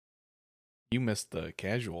You missed the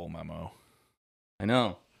casual memo. I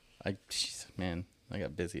know. Jeez, man, I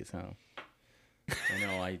got busy as hell. I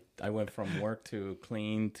know. I went from work to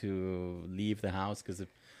clean to leave the house because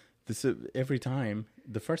this every time.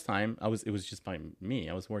 The first time it was just by me.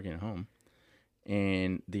 I was working at home,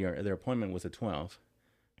 and their appointment was at 12.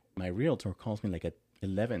 My realtor calls me like at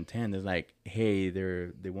 11:10. They're like, "Hey,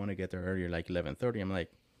 they want to get there earlier, like 11:30." I'm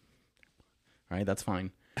like, "All right, that's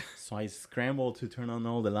fine." So I scramble to turn on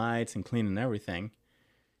all the lights and clean and everything,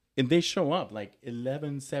 and they show up like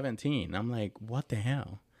 11:17. I'm like, "What the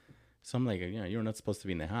hell?" So I'm like, you're not supposed to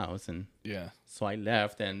be in the house, and Yeah. so I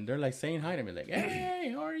left, and they're like saying hi to me, like, "Hey,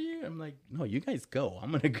 how are you?" I'm like, "No, you guys go.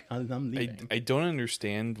 I'm leaving." I don't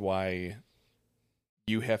understand why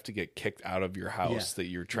you have to get kicked out of your house that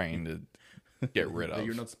you're trying to get rid of.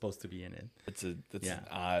 You're not supposed to be in it. That's an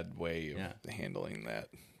odd way of handling that.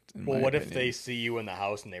 Well, what if they see you in the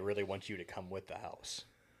house and they really want you to come with the house?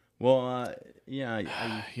 Well, I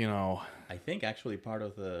I think actually part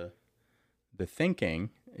of the thinking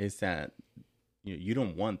is that you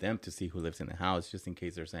don't want them to see who lives in the house, just in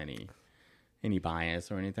case there's any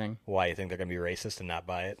bias or anything. Why, you think they're going to be racist and not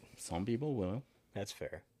buy it? Some people will. That's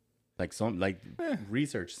fair.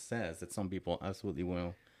 Research says that some people absolutely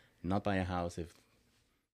will not buy a house if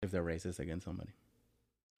they're racist against somebody.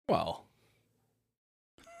 Well,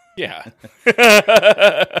 yeah.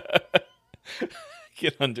 I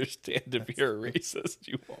can understand if you're a racist,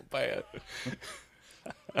 you won't buy it.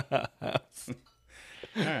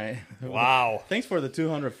 All right. Wow. Thanks for the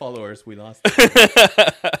 200 followers we lost.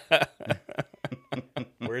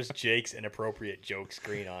 Where's Jake's inappropriate joke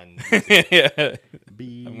screen on? Yeah.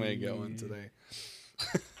 I'm going to get one today.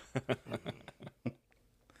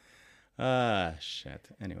 Shit.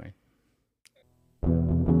 Anyway.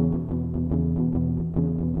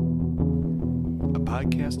 A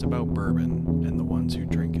podcast about bourbon and the ones who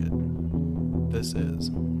drink it. This is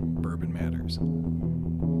Bourbon Matters.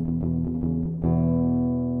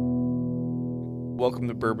 Welcome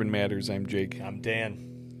to Bourbon Matters. I'm Jake. I'm Dan.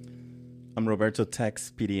 I'm Roberto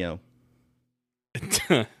Tex PDO.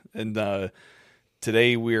 And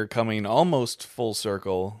today we are coming almost full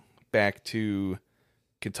circle back to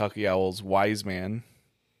Kentucky Owl's Wiseman,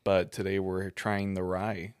 but today we're trying the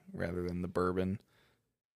rye rather than the bourbon.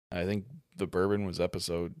 I think the bourbon was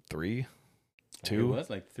episode 3, 2. It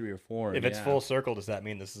was like 3 or 4. If it's full circle, does that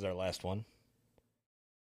mean this is our last one?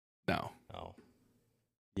 No. Oh.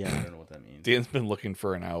 Yeah, I don't know what that means. Dan's been looking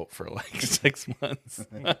for an out for like 6 months.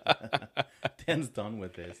 Dan's done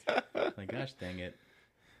with this. My gosh, dang it!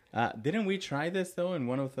 Didn't we try this though in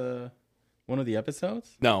one of the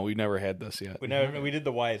episodes? No, we never had this yet. We did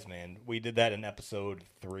the Wise Man. We did that in episode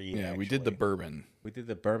 3. Yeah, actually. we did the bourbon. We did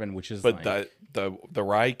the bourbon, which is but like, the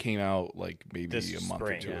rye came out like maybe this a month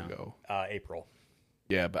spring, or two ago. April.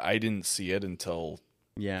 Yeah, but I didn't see it until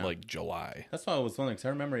like July. That's why I was wondering, because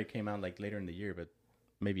I remember it came out like later in the year, but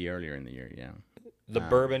maybe earlier in the year. Yeah. The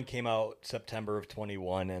bourbon came out September of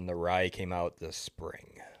 21, and the rye came out this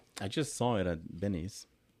spring. I just saw it at Benny's.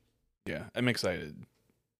 Yeah, I'm excited.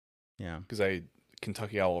 Yeah, because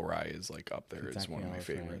Kentucky Owl Rye is like up there. It's one of my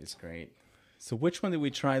favorites. Rye. It's great. So which one did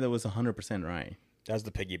we try that was 100% rye? That was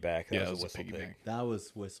the piggyback. That was a Whistle Pig. That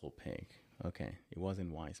was Whistle Pig. Okay, it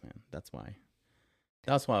wasn't Wiseman. That's why.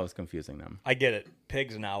 That's why I was confusing them. I get it.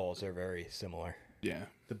 Pigs and owls are very similar. Yeah.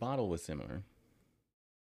 The bottle was similar.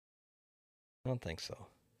 I don't think so.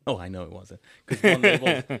 Oh, I know it wasn't.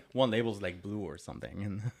 Because one label's like blue or something,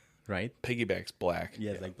 and right? Piggyback's black.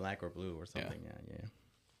 Yeah, it's like black or blue or something. Yeah.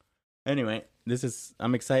 Anyway,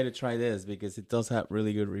 I'm excited to try this because it does have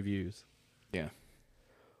really good reviews. Yeah.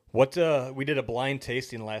 We did a blind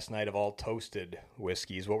tasting last night of all toasted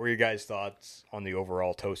whiskeys. What were your guys' thoughts on the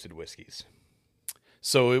overall toasted whiskeys?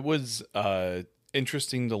 So it was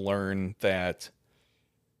interesting to learn that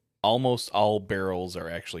almost all barrels are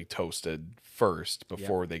actually toasted first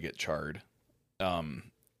before they get charred. And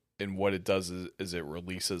what it does is it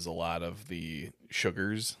releases a lot of the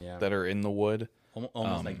sugars that are in the wood.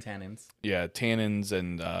 Almost like tannins. Yeah, tannins,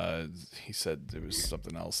 and he said there was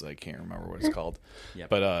something else that I can't remember what it's called. Yep.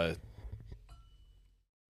 But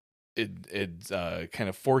it kind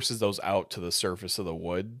of forces those out to the surface of the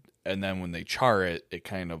wood, and then when they char it, it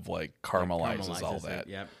kind of like caramelizes all that.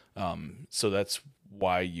 Yep. So that's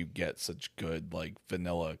why you get such good like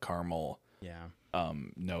vanilla caramel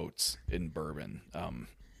notes in bourbon.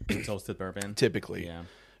 Toasted bourbon. Typically. Yeah.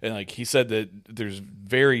 And like he said that there's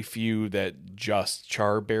very few that just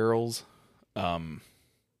char barrels. He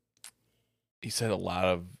said a lot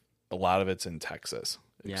of it's in Texas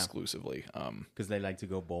exclusively. Because they like to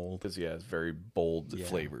go bold. Because it's very bold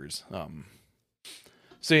flavors.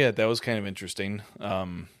 So yeah, that was kind of interesting.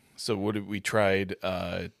 So what did we tried?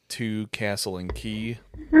 2 Castle and Key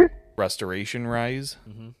Restoration Ryes,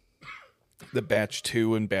 the batch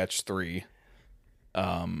 2 and batch 3,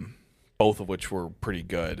 both of which were pretty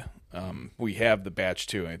good. We have the batch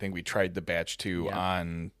 2, and I think we tried the batch 2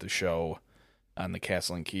 on the show, on the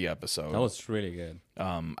Castle and Key episode. That was really good.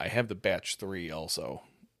 I have the batch 3 also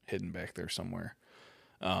hidden back there somewhere,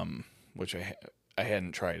 which I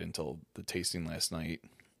hadn't tried until the tasting last night.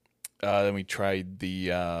 Then we tried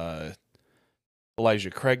the Elijah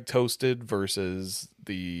Craig toasted versus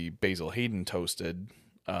the Basil Hayden toasted,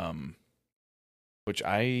 which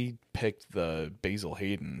I picked the Basil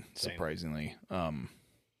Hayden, surprisingly.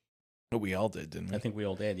 But we all did, didn't we? I think we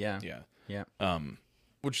all did, yeah. Yeah.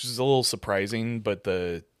 Which is a little surprising, but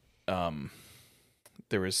there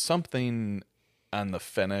was something on the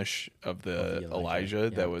finish of the Elijah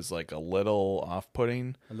that was like a little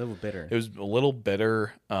off-putting. A little bitter. It was a little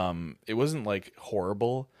bitter. It wasn't like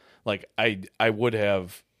horrible. Like I would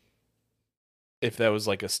have, if that was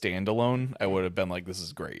like a standalone, I would have been like, this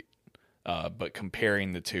is great. But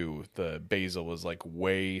comparing the two, the basil was like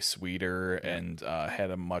way sweeter and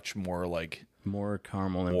had a much more like more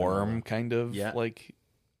caramel and warm vanilla. kind of like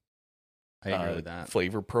I agree with that.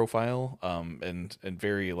 flavor profile, and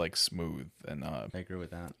very like smooth, and I agree with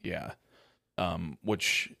that. Yeah.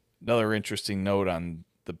 Which another interesting note on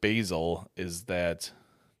the basil is that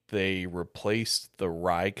they replaced the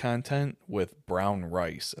rye content with brown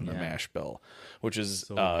rice in the mash bill, which is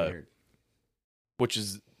so weird. Which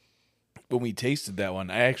is, when we tasted that one,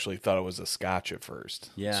 I actually thought it was a Scotch at first.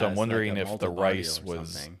 Yeah. So I'm wondering like if the rice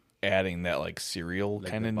was adding that like cereal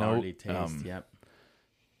like kind of note. Taste. Yep.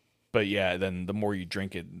 But yeah, then the more you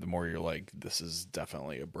drink it, the more you're like, this is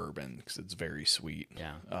definitely a bourbon because it's very sweet.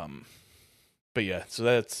 Yeah. But yeah, so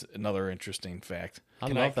that's another interesting fact. I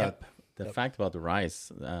love that. The fact about the rice,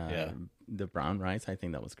 the brown rice, I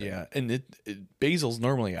think that was good. Yeah, and basil's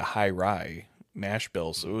normally a high rye mash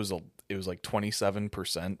bill, so it was like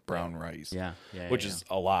 27% brown rice. Yeah, which is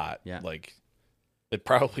a lot. Yeah, like it's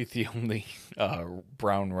probably the only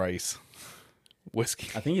brown rice whiskey.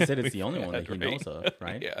 I think he said it's the only one that he knows of,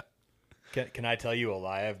 right? Yeah. Can I tell you a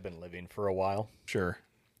lie? I've been living for a while. Sure.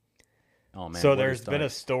 Oh man. So there's been a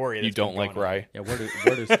story. That's you don't like rye? Yeah. Where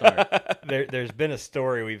to start? There's been a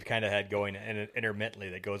story we've kind of had going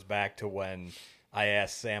intermittently that goes back to when I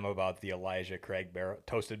asked Sam about the Elijah Craig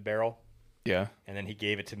toasted barrel. Yeah. And then he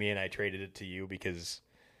gave it to me, and I traded it to you because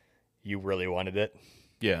you really wanted it.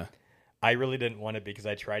 Yeah. I really didn't want it because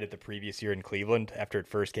I tried it the previous year in Cleveland after it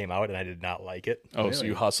first came out, and I did not like it. Oh, really? So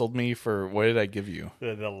you hustled me for, what did I give you?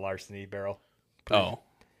 The larceny barrel. Oh.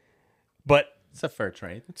 But it's a fair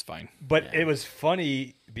trade. It's fine. But it was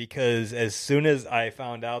funny because as soon as I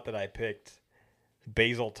found out that I picked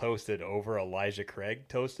basil toasted over Elijah Craig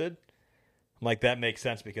toasted, I'm like, that makes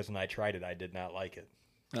sense because when I tried it, I did not like it.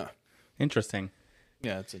 Oh. Interesting.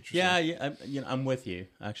 Yeah, it's interesting. Yeah, I'm with you.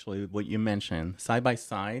 Actually, what you mentioned, side by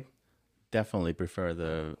side, definitely prefer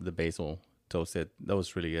the basil toasted. That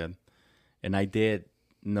was really good. And I did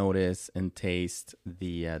notice and taste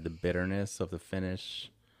the bitterness of the finish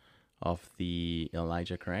of the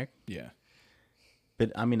Elijah Craig. Yeah.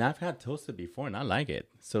 But I mean, I've had toasted before and I like it.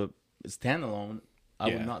 So standalone, I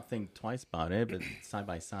would not think twice about it, but side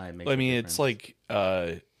by side makes it's like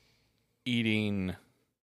eating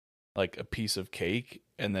like a piece of cake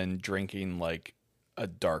and then drinking like a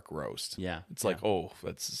dark roast. Yeah. It's like, oh,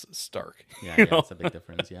 that's stark. Yeah, it's a big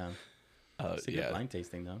difference. Yeah. It's a good blind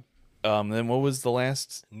tasting though. Then what was the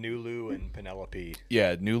last? Nulu and Penelope.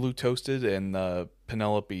 Yeah, Nulu toasted and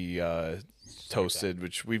Penelope toasted,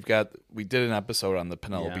 which we did an episode on the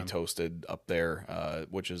Penelope toasted up there,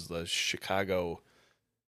 which is the Chicago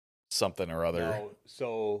something or other. No,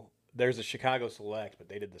 so there's a Chicago Select, but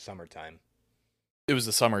they did the summertime. It was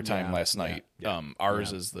the summertime last night. Yeah.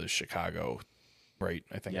 Ours is the Chicago, right?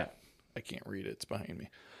 I think. Yeah. I can't read it. It's behind me.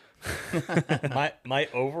 My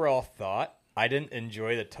overall thought, I didn't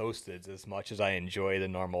enjoy the toasteds as much as I enjoy the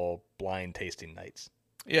normal blind tasting nights.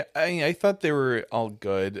 Yeah, I thought they were all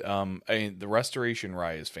good. The Restoration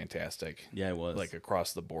Rye is fantastic. Yeah, it was. Like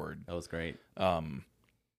across the board. That was great.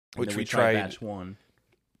 Which we tried batch 1.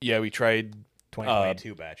 Yeah, we tried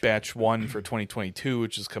 2022 batch 1 for 2022,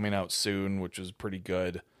 which is coming out soon, which is pretty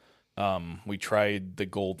good. We tried the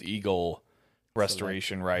Gold Eagle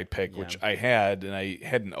Restoration Rye pick, which I had and I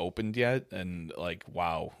hadn't opened yet, and like,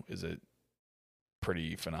 wow, is it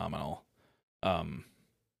pretty phenomenal. So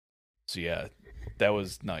yeah, that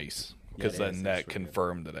was nice because then that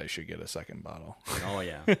confirmed that I should get a second bottle. Oh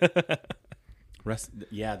yeah.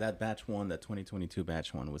 That batch 1, that 2022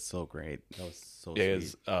 batch 1 was so great. That was so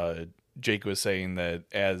sweet. Jake was saying that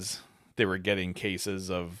as they were getting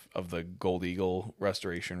cases of the Gold Eagle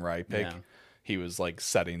Restoration Rye pick. Yeah. He was like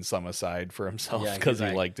setting some aside for himself Yeah, because he's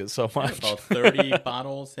he like, liked it so I have much. about 30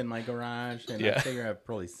 bottles in my garage, and Yeah. I figure I'd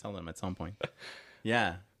probably sell them at some point.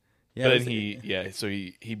 Yeah. Yeah. But it then was- so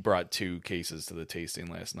he brought 2 cases to the tasting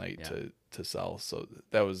last night Yeah. to sell. So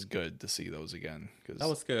that was good to see those again. that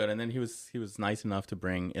was good. And then he was nice enough to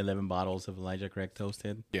bring 11 bottles of Elijah Craig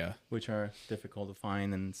Toasted, yeah. which are difficult to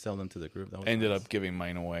find, and sell them to the group. That was Ended nice. up giving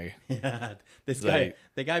mine away. Yeah. This Like- guy,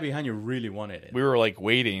 the guy behind you really wanted it. We were like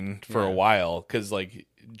waiting for a Yeah. while because like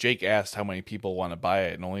Jake asked how many people want to buy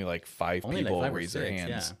it, and only like 5 Only like people 5 or raised their 6,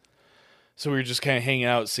 hands. yeah. So we were just kind of hanging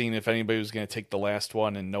out, seeing if anybody was going to take the last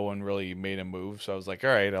one, and no one really made a move. So I was like, "All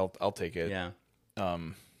right, I'll take it." Yeah.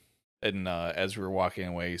 And as we were walking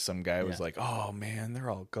away, some guy was Yeah. like, "Oh man, they're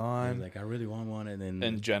all He was gone." like, I really want one. And then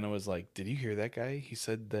And Jenna was like, "Did you hear that guy? He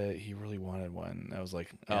said that he really wanted one." And I was like,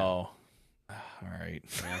 Yeah. "Oh, all right."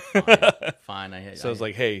 yeah, fine. Fine. So I was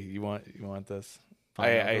like, "Hey, you want this? fine,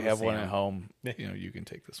 I'll I go to have one Sam. at home. You can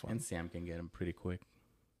take this one." And Sam can get them pretty quick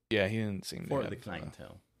Yeah, he didn't seem for to the have,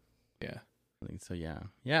 clientele. yeah. So yeah,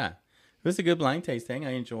 it was a good blind tasting.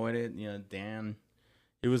 I enjoyed it. You know, Dan,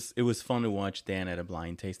 it was fun to watch Dan at a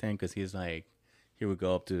blind tasting because he's like, he would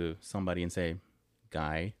go up to somebody and say,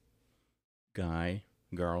 guy,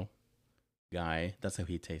 girl, guy. That's how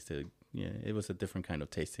he tasted. Yeah, it was a different kind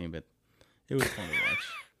of tasting, but it was fun to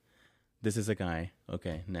watch. This is a guy.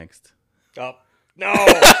 Okay, next. Oh, no.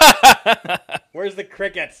 Where's the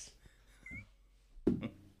crickets?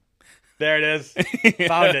 There it is.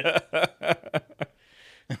 Found it.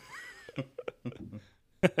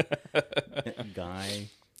 Guy.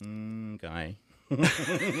 Guy.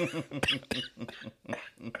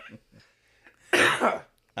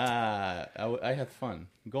 I had fun.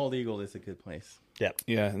 Gold Eagle is a good place. Yep.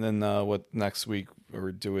 Yeah, and then next week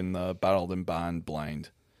we're doing the Bottled and Bond blind,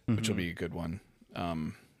 which will be a good one.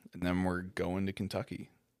 And then we're going to Kentucky.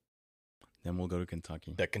 Then we'll go to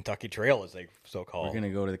Kentucky. The Kentucky Trail, as they so call. We're going to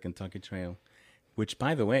go to the Kentucky Trail, which,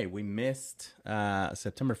 by the way, we missed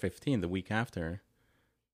September 15th, the week after.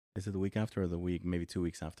 Is it the week after or the week, maybe 2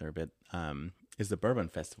 weeks after? But is the Bourbon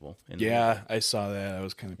Festival. Yeah, I saw that. I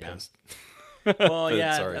was kind of Yeah. pissed. Well, But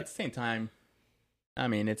yeah, it's all right. at the same time, I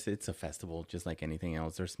mean, it's a festival just like anything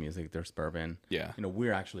else. There's music, there's bourbon. Yeah. You know,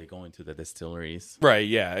 we're actually going to the distilleries. Right,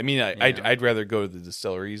 yeah. I mean, Yeah. I'd rather go to the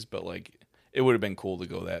distilleries, but like it would have been cool to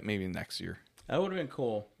go that maybe next year. That would have been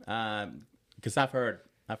cool. Because I've heard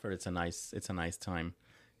it's a nice time.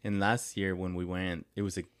 And last year when we went, it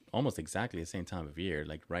was almost exactly the same time of year,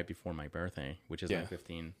 like right before my birthday, which is Yeah. like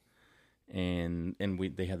 15. And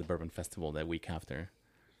they had the Bourbon Festival that week after,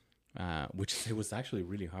 which it was actually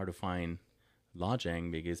really hard to find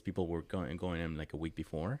lodging because people were going in like a week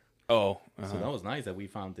before. Oh, So that was nice that we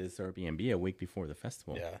found this Airbnb a week before the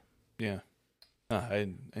festival. Yeah. yeah. I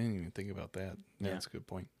didn't even think about that. Yeah, Yeah. that's a good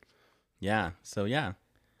point. Yeah. So yeah.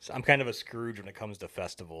 So I'm kind of a Scrooge when it comes to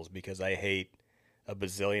festivals because I hate a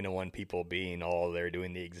bazillion and one people being all there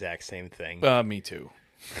doing the exact same thing. Me too.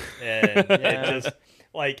 And Yeah. it just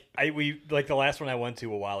like the last one I went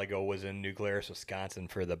to a while ago was in New Glarus, Wisconsin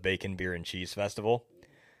for the Bacon Beer and Cheese Festival,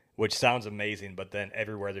 which sounds amazing, but then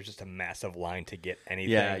everywhere there's just a massive line to get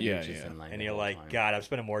anything. Yeah. Yeah, You're just yeah. in line And the you're whole like, time. God, I'm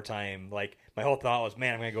spending more time. Like my whole thought was,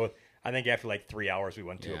 man, I'm gonna go. I think after like 3 hours, we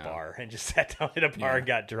went to Yeah. a bar and just sat down at a bar Yeah. and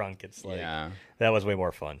got drunk. It's like Yeah. that was way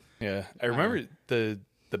more fun. Yeah, I remember the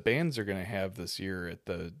bands are gonna have this year at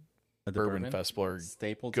the At the Bourbon Festival are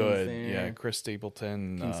Stapleton's good. there. Yeah, Chris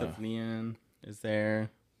Stapleton. Kings of Leon is there.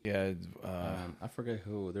 Yeah, I forget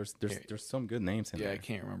who. There's some good names in yeah, I there.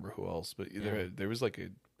 can't remember who else, but Yeah. there was like a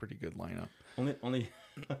pretty good lineup. Only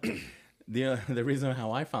the reason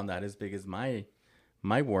how I found that is because my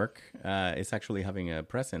work is actually having a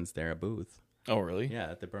presence there, a booth. Oh, really?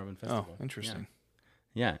 Yeah, at the Bourbon Oh, Festival. interesting.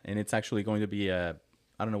 Yeah, and it's actually going to be I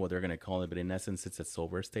don't know what they're going to call it, but in essence, it's a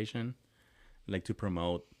sober station, like to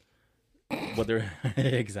promote what they're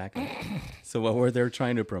exactly. So what they're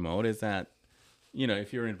trying to promote is that, you know,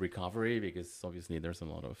 if you're in recovery, because obviously there's a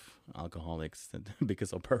lot of alcoholics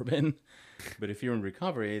because of bourbon, but if you're in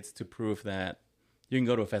recovery, it's to prove that you can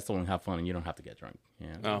go to a festival and have fun and you don't have to get drunk.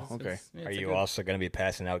 Yeah. Oh, okay. Are a you good- also going to be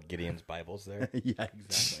passing out Gideon's Bibles there? Yeah,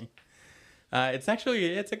 exactly.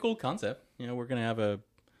 It's a cool concept. You know, we're gonna have a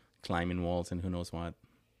climbing walls and who knows what.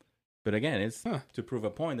 But again, it's to prove a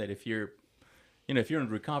point that if you're in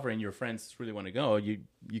recovery and your friends really want to go, you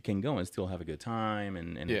can go and still have a good time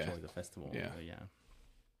and Yeah. enjoy the festival. Yeah. So, yeah.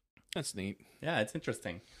 That's neat. Yeah, it's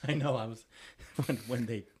interesting. I know. I was when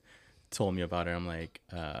they told me about it, I'm like,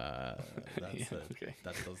 Okay.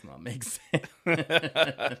 that does not make sense.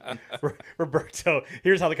 Roberto,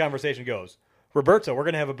 here's how the conversation goes. Roberto, we're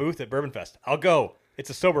gonna have a booth at Bourbon Fest. I'll go. It's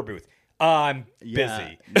a sober booth. I'm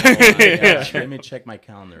busy. No, let me check my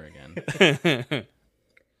calendar again.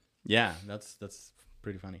 Yeah, that's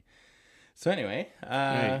pretty funny. So anyway,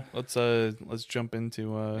 Hey, let's jump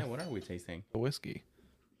into what are we tasting? the whiskey.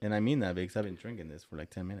 And I mean that because I've been drinking this for like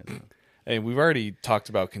 10 minutes now. Hey, we've already talked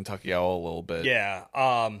about Kentucky Owl a little bit. Yeah.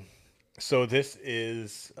 So this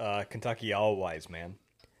is Kentucky Owl Wiseman.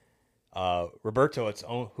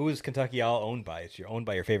 Roberto, who is Kentucky Owl owned by? It's owned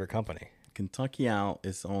by your favorite company. Kentucky Owl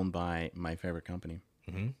is owned by my favorite company.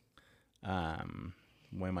 Mm-hmm.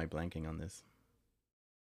 Why am I blanking on this?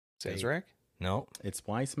 Sazerac? No. It's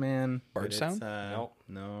Wiseman. Bardstown? No.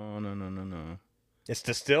 No. It's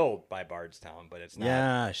distilled by Bardstown, but it's not.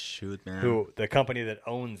 Yeah, shoot, man. The company that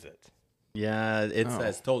owns it. Yeah, it's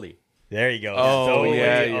Stoli. There you go. Oh, Stoli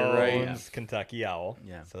yeah, you're right. owns Kentucky Owl.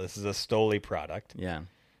 Yeah. So this is a Stoli product Yeah.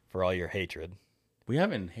 for all your hatred. We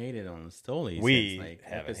haven't hated on Stoli We since like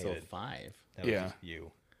haven't episode hated. 5. That was Yeah. just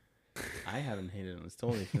you. I haven't hated on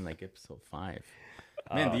Stoli since like episode 5.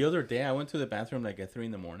 Man, the other day I went to the bathroom like at 3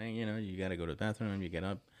 in the morning. You know, you got to go to the bathroom, you get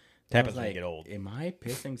up. I Happens was when you like, get old. Am I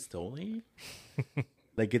pissing Stoli?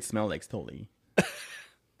 Like it smelled like Stoli.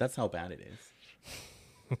 That's how bad it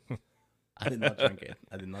is. I did not drink it.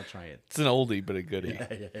 I did not try it. It's an oldie, but a goodie.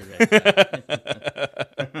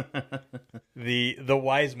 The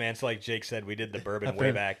wise man, so like Jake said, we did the bourbon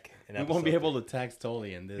way back in We episode won't be able to tag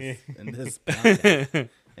Stoli in this podcast.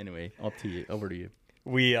 Anyway, over to you.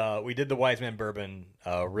 We did the wise man bourbon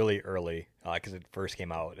really early because it first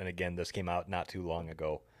came out, and again this came out not too long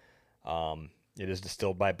ago. It is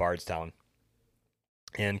distilled by Bardstown,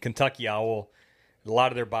 and Kentucky Owl. A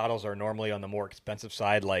lot of their bottles are normally on the more expensive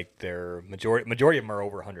side, like their majority of them are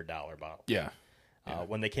over $100 bottles. Yeah.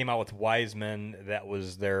 When they came out with Wiseman, that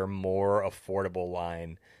was their more affordable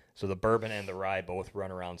line. So the bourbon and the rye both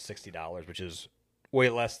run around $60, which is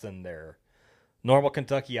way less than their normal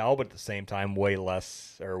Kentucky Owl, but at the same time, way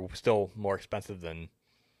less or still more expensive than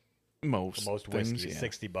Most whiskey. things,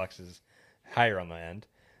 yeah. $60 is higher on the end.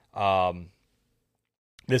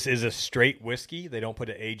 This is a straight whiskey. They don't put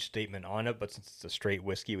an age statement on it, but since it's a straight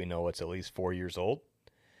whiskey, we know it's at least 4 years old.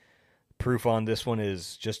 Proof on this one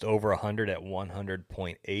is just over 100 at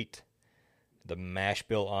 100.8. The mash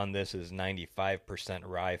bill on this is 95%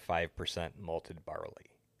 rye, 5% malted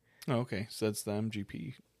barley. Oh, okay. So that's the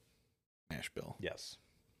MGP mash bill. Yes.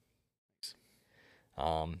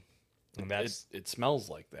 And that's It smells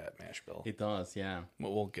like that mash bill. It does, yeah.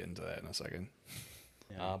 We'll get into that in a second.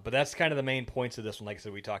 but that's kind of the main points of this one. Like I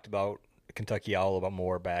said, we talked about Kentucky Owl a little bit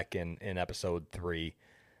more back in episode 3.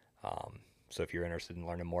 So if you're interested in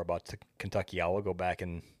learning more about Kentucky Owl, go back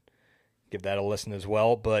and give that a listen as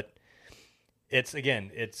well. But it's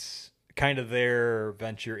kind of their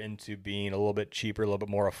venture into being a little bit cheaper, a little bit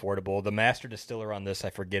more affordable. The master distiller on this, I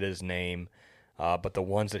forget his name, but the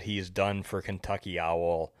ones that he's done for Kentucky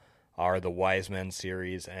Owl are the Wiseman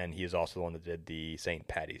series, and he is also the one that did the St.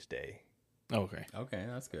 Patty's Day Okay. Okay,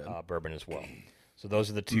 that's good. bourbon as well. So those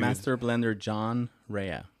are the two. Master blender John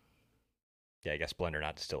Rhea. Yeah, I guess blender,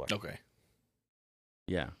 not distiller. Okay.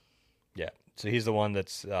 Yeah, Yeah. So he's the one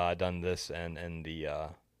that's done this and the.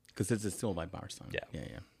 because it's distilled by Bardstown. Yeah.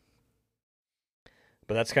 Yeah.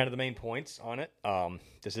 But that's kind of the main points on it.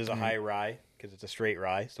 This is a high rye because it's a straight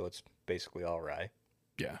rye, so it's basically all rye.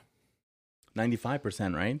 Yeah.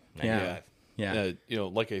 95%, right? Yeah. 95. Yeah.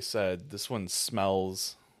 Like I said, this one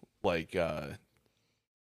smells like the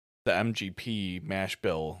MGP mash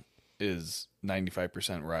bill is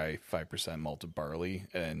 95% rye, 5% malted barley,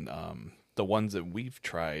 and the ones that we've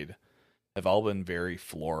tried have all been very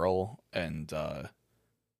floral and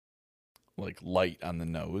like light on the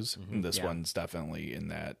nose. Mhm. And this Yeah. one's definitely in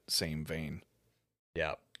that same vein.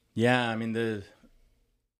 Yeah. Yeah, I mean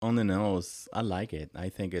on the nose, I like it. I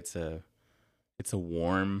think it's a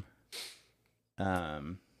warm. I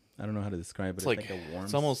don't know how to describe it. It's like a warm.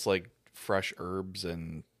 it's almost like fresh herbs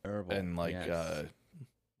and herbal. like yes.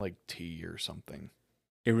 like tea or something.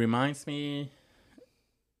 It reminds me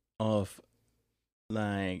of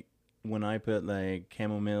like when I put like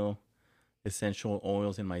chamomile essential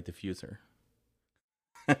oils in my diffuser.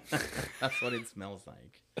 That's what it smells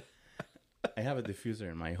like. I have a diffuser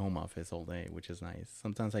in my home office all day, which is nice.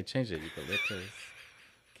 Sometimes I change it. Eucalyptus,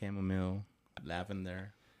 chamomile,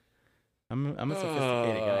 lavender. I'm a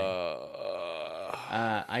sophisticated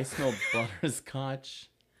guy. I smell butterscotch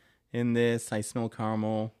in this. I smell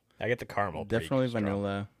caramel. I get the caramel. pretty Definitely strong.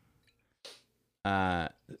 vanilla.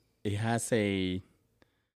 It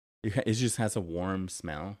just has a warm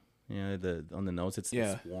smell. On the nose, it's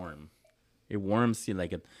warm. It warms you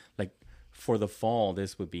like for the fall.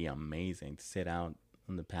 This would be amazing to sit out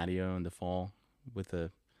on the patio in the fall with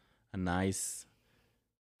a nice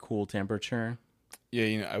cool temperature.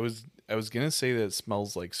 Yeah, I was gonna say that it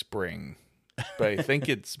smells like spring, but I think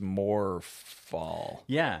it's more fall.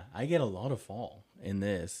 Yeah, I get a lot of fall in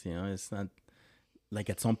this. It's not like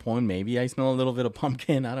at some point maybe I smell a little bit of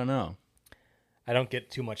pumpkin. I don't know. I don't get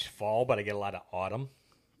too much fall, but I get a lot of autumn.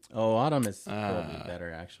 Oh, autumn is probably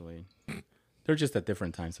better actually. They're just at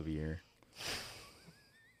different times of year.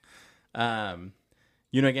 Again,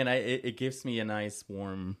 it gives me a nice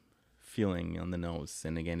warm feeling on the nose,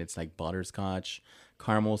 and again, it's like butterscotch,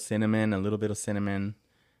 caramel, cinnamon, a little bit of cinnamon,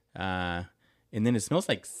 and then it smells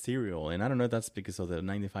like cereal. And I don't know if that's because of the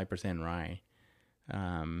 95% rye.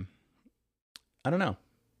 I don't know.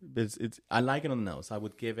 It's I like it on the nose. I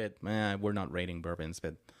would give it. We're not rating bourbons,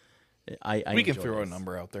 but I We can enjoy throw this. a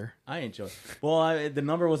number out there. I enjoy. Well, the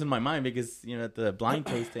number was in my mind because the blind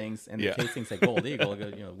tastings and the tastings at Gold Eagle,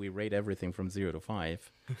 we rate everything from 0 to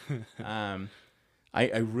 5.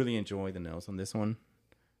 I really enjoy the nose on this one.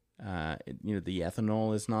 The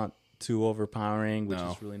ethanol is not too overpowering, which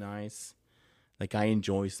is really nice. Like I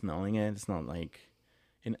enjoy smelling it. It's not like,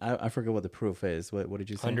 and I forget what the proof is. What did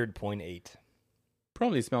you say? 100.8.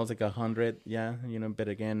 Probably smells like 100. Yeah, but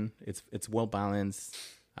again, it's well balanced.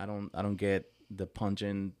 I don't get the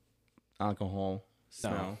pungent alcohol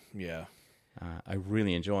smell. No. Yeah. I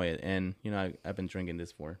really enjoy it, and I've been drinking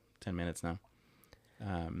this for 10 minutes now.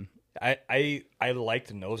 I like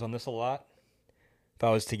the nose on this a lot. If I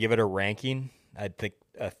was to give it a ranking, I'd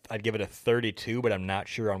give it a 32, but I'm not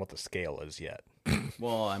sure on what the scale is yet.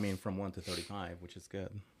 Well, I mean, from 1 to 35, which is good.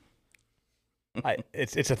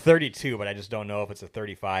 It's a 32, but I just don't know if it's a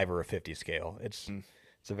 35 or a 50 scale. It's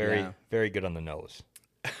a very good on the nose.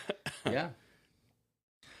 Yeah.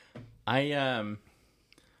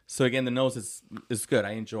 So again, the nose is good.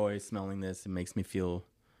 I enjoy smelling this. It makes me feel,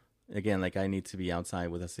 again, like I need to be outside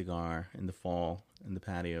with a cigar in the fall in the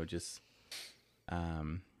patio, just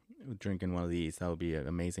drinking one of these. That would be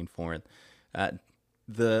amazing for it. On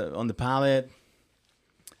the palate,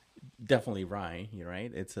 definitely rye. You're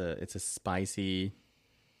right. It's a spicy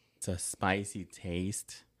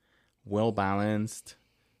taste, well balanced.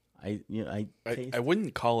 I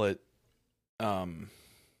wouldn't call it.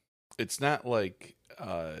 It's not like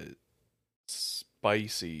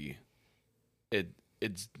spicy.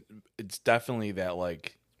 It's definitely that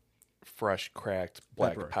like fresh cracked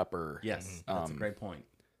black pepper. Yes, that's a great point.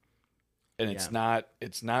 And it's not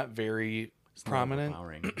very prominent.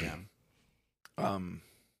 Yeah.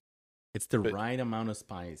 It's the right amount of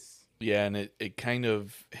spice. Yeah, and it kind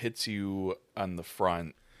of hits you on the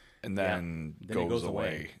front and then goes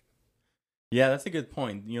away. Yeah, that's a good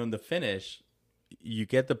point. In the finish, you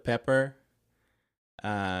get the pepper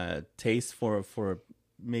taste for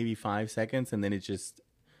maybe 5 seconds, and then it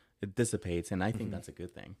dissipates, and I think that's a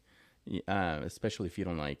good thing. Especially if you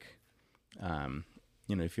don't like,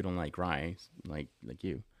 if you don't like rye, like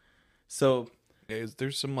you. So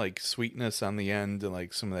there's some like sweetness on the end, and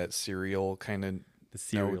like some of that cereal kind of the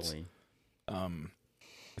cereally.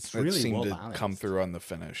 It's really seemed to come through on the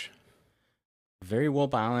finish. Very well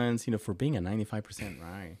balanced, for being a 95%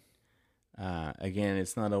 rye. Again,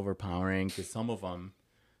 it's not overpowering because some of them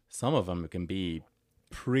can be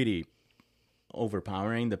pretty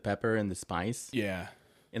overpowering, the pepper and the spice. Yeah.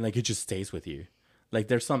 And like it just stays with you. Like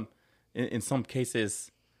there's in some cases,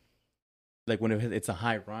 like when it's a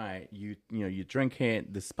high rye, you drink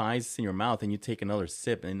it, the spice in your mouth, and you take another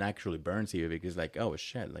sip, and it actually burns you because like, oh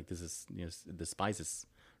shit, like this is the spice is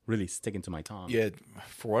really sticking to my tongue. Yeah,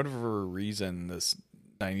 for whatever reason, this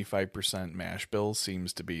 95% mash bill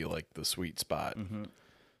seems to be like the sweet spot. Mm-hmm.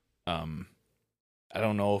 I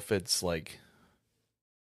don't know if it's like,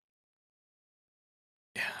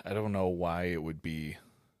 I don't know why it would be.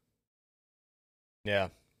 Yeah,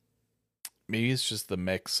 maybe it's just the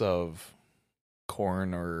mix of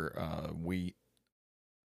corn or wheat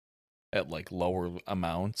at like lower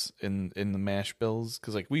amounts in the mash bills,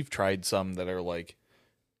 because like we've tried some that are like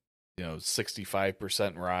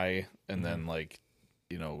 65% rye and then like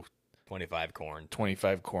 25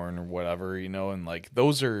 corn or whatever, and like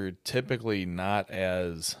those are typically not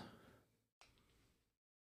as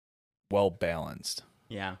well balanced.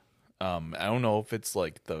 Yeah. I don't know if it's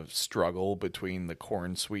like the struggle between the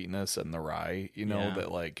corn sweetness and the rye,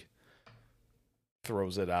 that like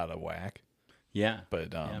throws it out of whack. Yeah.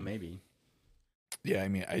 But maybe. Yeah, I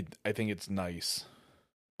mean, I think it's nice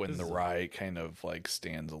when the rye kind of like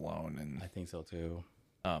stands alone, and I think so too.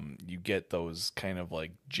 You get those kind of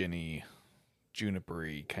like ginny,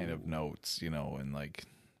 junipery kind of notes, and like,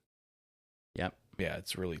 yep, yeah,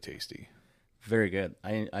 it's really tasty. Very good.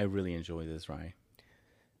 I really enjoy this rye.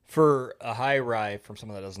 For a high rye from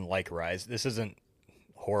someone that doesn't like rye, this isn't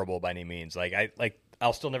horrible by any means.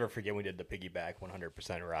 I'll still never forget when we did the piggyback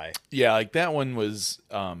 100% rye. Yeah, like that one was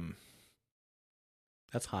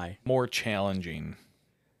That's high. more challenging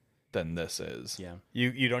than this is. Yeah.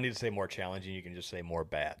 You don't need to say more challenging. You can just say more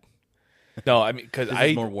bad. No, I mean because This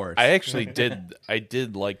is more worse. I actually did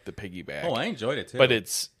like the piggyback. Oh, I enjoyed it too. but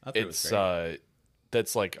it's I thought it was great.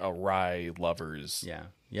 that's like a rye lover's.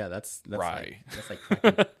 Yeah, that's rye. That's like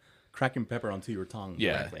cracking, cracking pepper onto your tongue.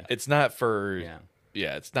 Yeah, directly. it's not for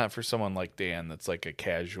Yeah. it's not for someone like Dan. That's like a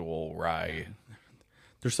casual rye.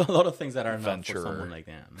 There's a lot of things that are not for Adventurer. someone like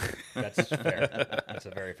that. That's fair. That's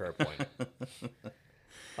a very fair point.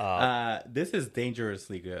 This is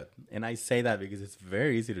dangerously good, and I say that because it's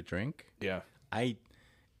very easy to drink. Yeah,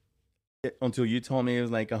 Until you told me it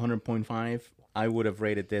was like 100.5, I would have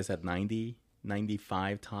rated this at 90,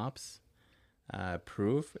 95 tops.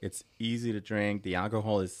 Proof. It's easy to drink. The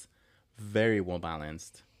alcohol is very well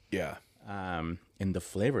balanced. yeah. And the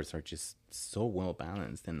flavors are just so well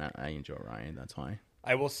balanced, and I enjoy rye. That's why.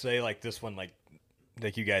 I will say, like this one, like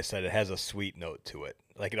you guys said, it has a sweet note to it.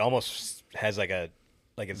 Like it almost has like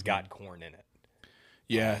it's got corn in it.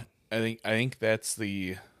 Yeah, I think that's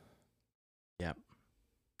the. Yep.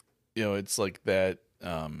 It's like that.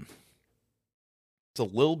 It's a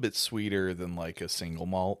little bit sweeter than like a single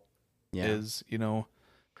malt is. I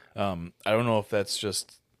don't know if that's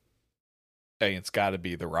just. Hey, it's got to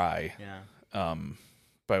be the rye. Yeah.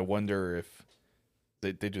 But I wonder if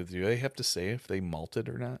they do. Do they have to say if they malted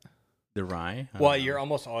or not? The rye. Well, you're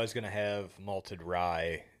almost always going to have malted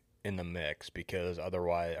rye in the mix because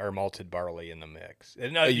otherwise, or malted barley in the mix.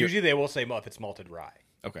 And, usually they will say if it's malted rye.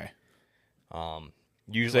 Okay.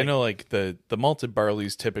 Usually I know like the malted barley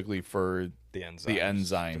is typically for the enzymes, the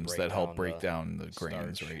enzymes that help break the down the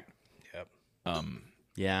grains, starch. right? Yep.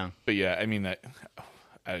 Yeah. But yeah, I mean,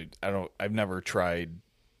 I've never tried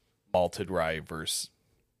malted rye versus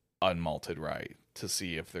unmalted rye to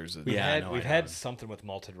see if there's a. We've had something with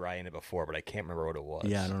malted rye in it before, but I can't remember what it was.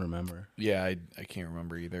 Yeah, I don't remember. Yeah, I can't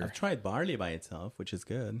remember either. I've tried barley by itself, which is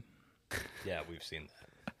good. Yeah, we've seen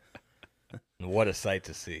that. What a sight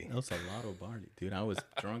to see. That was a lot of barley, dude. I was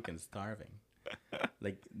drunk and starving.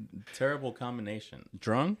 Like, terrible combination.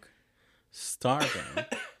 Drunk, starving,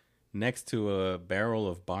 next to a barrel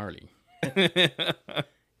of barley.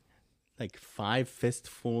 Like 5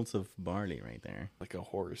 fistfuls of barley right there. Like a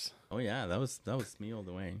horse. Oh yeah, that was me all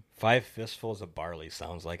the way. 5 fistfuls of barley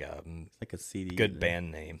sounds like a It's like a CD. good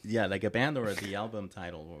band name. Yeah, like a band or the album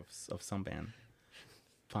title of some band.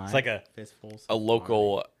 5 It's like a fistfuls. A of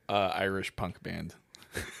local Irish punk band.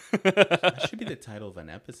 barley. That should be the title of an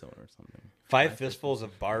episode or something. 5 fistfuls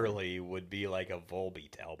of barley would be like a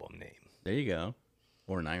Volbeat album name. There you go,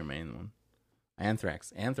 or an Iron Maiden one.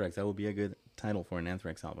 Anthrax. That would be a good title for an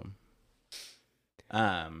Anthrax album.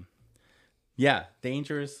 Yeah,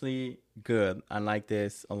 dangerously good. I like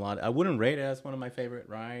this a lot. I wouldn't rate it as one of my favorite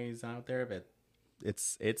ryes out there, but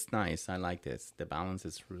it's nice. I like this. The balance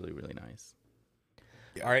is really, really nice.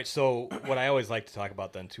 All right, so what I always like to talk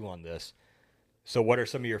about then too on this. So what are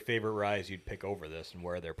some of your favorite ryes you'd pick over this, and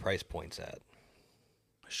where are their price points at?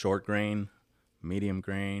 Short grain, medium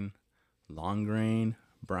grain, long grain,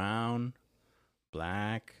 brown,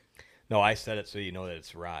 black. No, I said it so you know that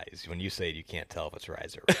it's rye. When you say it, you can't tell if it's rye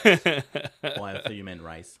or rice. Oh, I thought you meant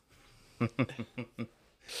rice.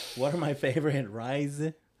 What are my favorite ryes?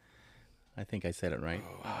 I think I said it right.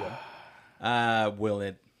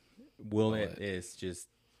 Willet. Willet is just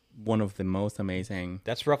one of the most amazing.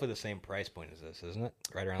 That's roughly the same price point as this, isn't it?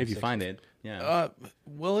 Right around If you 60. find it, yeah.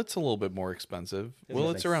 Well, it's a little bit more expensive. Well,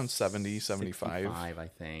 it's like around 70, 75. 65, I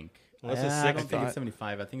think. Well, this is I don't 60. think it's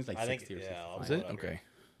 75. I think it's like I think, 60 or yeah, 65. I'll Is it? whatever. Okay.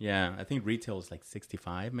 Yeah, I think retail is like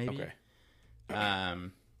 65 maybe. Okay.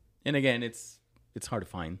 And again, it's hard to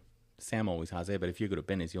find. Sam always has it, but if you go to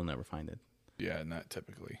Benny's, you'll never find it. Yeah, not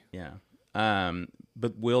typically. Yeah.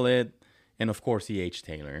 But Willet, and of course E.H.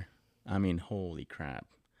 Taylor. I mean, holy crap.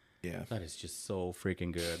 Yeah. That is just so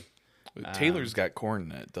freaking good. Taylor's got corn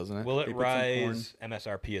in it, doesn't it? Will it They put some corn. rise?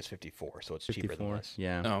 MSRP is 54, so it's cheaper than 54. this.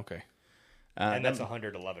 Yeah. Oh, okay. And that's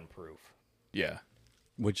 111 proof. Yeah.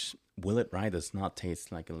 Which Willet Rye does not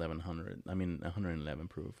taste like 1100. I mean, 111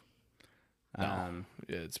 proof. Yeah,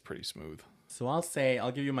 it's pretty smooth. So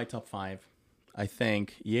I'll give you my top 5. I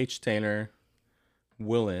think E.H. Taylor,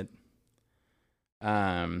 Willet,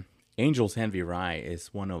 Angel's Envy Rye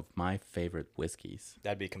is one of my favorite whiskeys.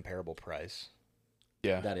 That'd be comparable price.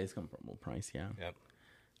 Yeah. That is comparable price, yeah. Yep.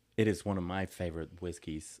 It is one of my favorite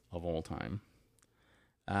whiskeys of all time.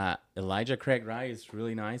 Elijah Craig Rye is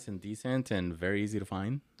really nice and decent and very easy to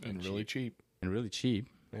find. And really cheap. And really cheap.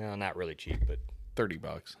 Yeah, not really cheap, but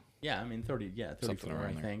 $30. Yeah, I mean 30. Yeah, 34. Something around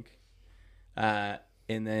I there. think.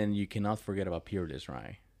 And then you cannot forget about Peerless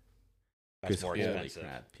Rye. That's more Holy expensive.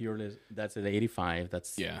 crap. Peerless. That's at 85.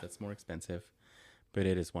 That's Yeah. That's more expensive, but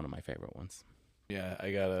it is one of my favorite ones. Yeah,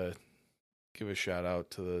 I gotta give a shout out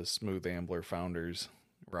to the Smooth Ambler Founders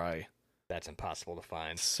Rye. That's impossible to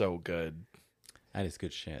find. It's so good. That is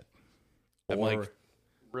good shit. I'm like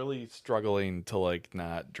really struggling to like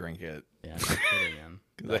not drink it yeah, no kidding, man.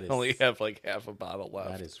 because I only have like half a bottle left.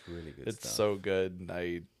 That is really good. It's stuff. so good. And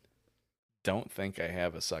I don't think I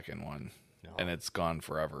have a second one, No. and it's gone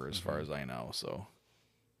forever as far as I know. So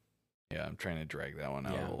yeah, I'm trying to drag that one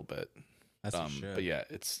out a little bit. That's for sure. But yeah,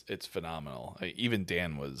 it's phenomenal. Even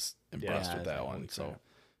Dan was impressed with that one. So,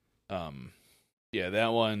 yeah, that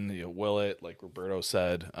one, Willet, like Roberto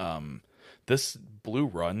said. This Blue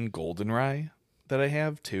Run Golden Rye that I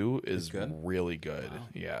have too is good? really good. Wow.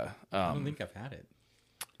 Yeah. I don't think I've had it.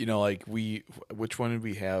 Like which one did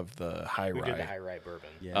we have? The High We Rye. did the high rye bourbon.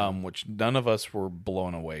 Yeah. Which none of us were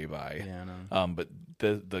blown away by. Yeah, no. But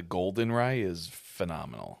the Golden Rye is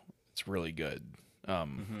phenomenal. It's really good.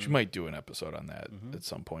 She might do an episode on that at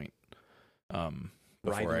some point.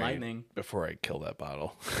 Before I kill that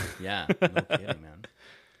bottle. Yeah, no kidding, man.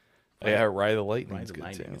 Yeah, Rye the Lightning Rye is the good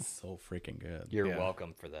Lightning too. is so freaking good. You're Yeah.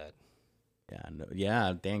 welcome for that. Yeah, no,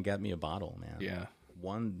 yeah. Dan got me a bottle, man. Yeah,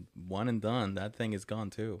 one and done. That thing is gone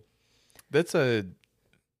too.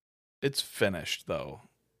 it's finished though.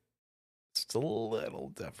 It's a little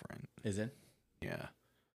different. Is it? Yeah,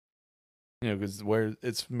 because where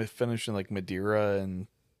it's finished in like Madeira and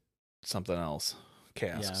something else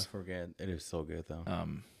Yeah, I casks. forget. It is so good though.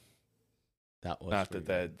 That was Not really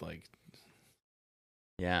that good. like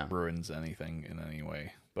Yeah. ruins anything in any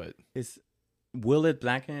way, but Is Willet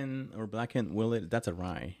Blackened or Blackened Willet? That's a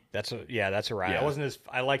rye. That's a rye. Yeah.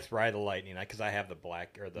 I liked Rye the Lightning because I have the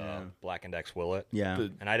black or the Yeah. Black and X Willet, Yeah,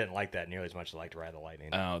 and I didn't like that nearly as much as I liked Rye the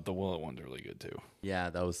Lightning. the Willet one's really good too. yeah.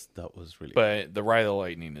 That was really. But the Rye the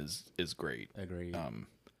Lightning is great. Agreed.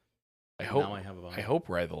 I hope now I have a bottle. I hope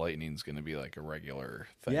Rye the Lightning's going to be like a regular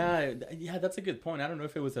thing. Yeah, that's a good point. I don't know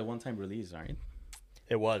if it was a one-time release, right?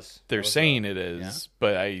 It was. They're It was, saying it is,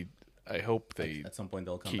 but I hope they At some point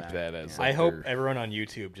they'll come keep back. that as Yeah. like I hope their- everyone on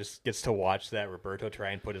YouTube just gets to watch that Roberto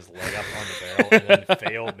try and put his leg up on the barrel and then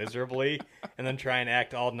fail miserably, and then try and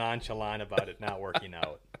act all nonchalant about it not working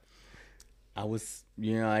out. I was,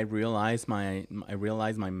 I realized my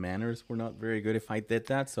manners were not very good if I did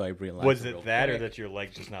that, so I realized. Was real it that, or quick. that your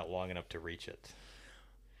leg's just not long enough to reach it?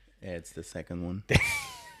 It's the second one.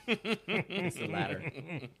 It's the latter.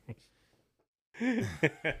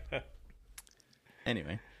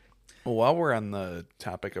 Anyway, Well, while we're on the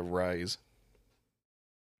topic of ryes,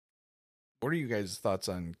 what are you guys' thoughts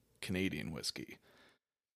on Canadian whiskey?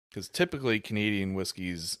 Because typically Canadian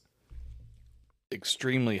whiskey's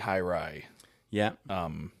extremely high rye, yeah,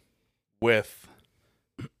 with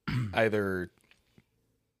either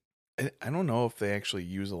I don't know if they actually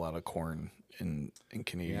use a lot of corn in Yeah, I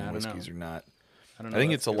Canadian don't whiskeys know. or not. I don't I know.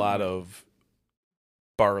 think That's it's a good. lot of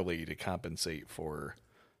barley to compensate for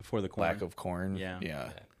for the corn. lack of corn. Yeah.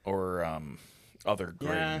 Or other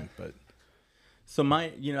grain. Yeah. But So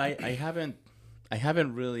I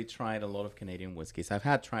haven't really tried a lot of Canadian whiskeys. I've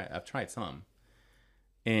tried some,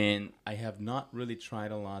 and I have not really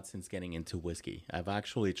tried a lot since getting into whiskey. I've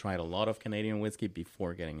actually tried a lot of Canadian whiskey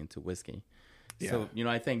before getting into whiskey. So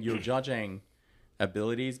I think your judging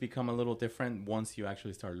abilities become a little different once you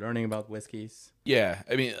actually start learning about whiskeys. yeah,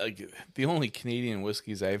 I mean, like the only Canadian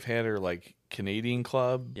whiskeys I've had are like Canadian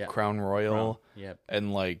Club, Yeah. Crown Royal, Yep.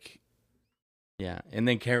 and like Yeah, and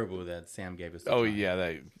then Caribou that Sam gave us. to oh try.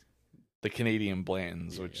 yeah, the Canadian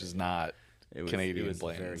Blantons, which is not It was, Canadian it was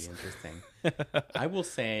blends. very interesting. I will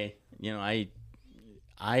say,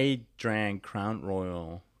 I drank Crown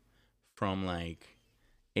Royal from like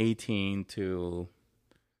 18 to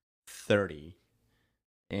 30,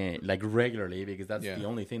 and like regularly because that's Yeah. the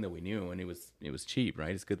only thing that we knew, and it was cheap,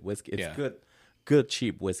 right? It's good whiskey. It's Yeah. good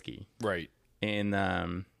cheap whiskey, right. and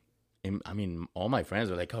I mean, all my friends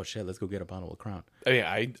were like, "Oh shit, let's go get a bottle of Crown." Oh, yeah,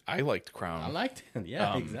 I liked Crown. I liked it.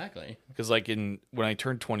 Yeah, Um, exactly. Because like when I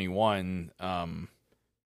turned 21,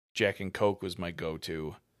 Jack and Coke was my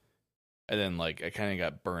go-to, and then like I kind of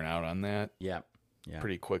got burnt out on that Yeah.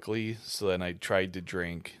 pretty quickly. So then I tried to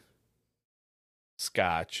drink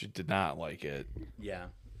Scotch, did not like it. Yeah.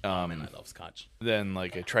 I mean, I love Scotch. Then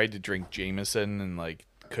like I tried to drink Jameson and like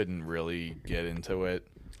couldn't really get into it.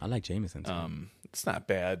 I like Jameson too. It's not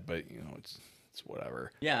bad, but it's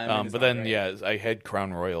whatever. Yeah, I mean, it's but not then great. yeah, I had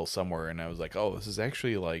Crown Royal somewhere, and I was like, oh, this is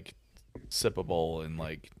actually like sippable and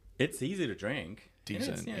like It's easy to drink. And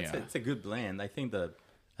Decent, It's, yeah. it's a good blend. I think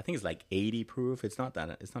I think it's like 80 proof. It's not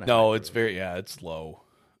that. It's not. No, it's very it's low.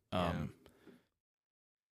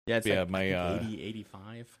 It's yeah, like, my I think 80,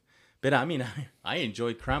 85. But I mean, I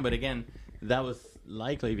enjoyed Crown. But again, that was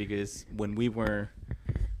likely because when we were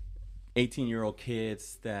 18-year-old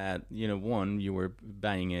kids, that one, you were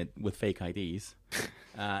buying it with fake IDs,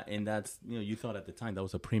 and that's you thought at the time that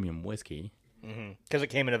was a premium whiskey because it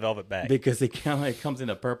came in a velvet bag. because it comes in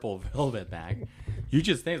a purple velvet bag. You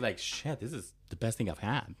just think like, shit, this is the best thing I've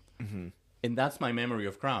had. And that's my memory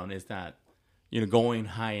of Crown is that going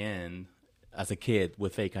high end as a kid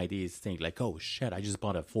with fake IDs, think like, oh shit, I just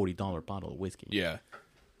bought a $40 bottle of whiskey. Yeah.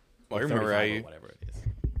 Well, I Or remember 35 or whatever it is.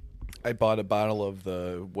 I bought a bottle of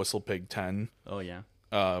the Whistle Pig 10 Oh yeah,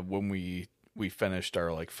 when we finished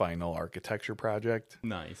our like final architecture project.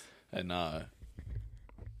 nice. And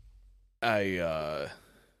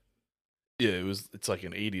it's like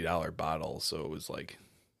an $80 bottle, so it was like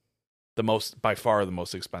by far the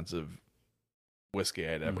most expensive whiskey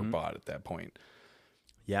I'd ever bought at that point.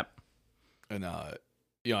 Yep. And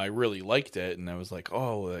I really liked it, and I was like,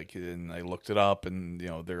 oh, like, and I looked it up, and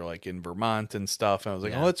they're like in Vermont and stuff, and I was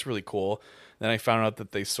like, oh, that's really cool. Then I found out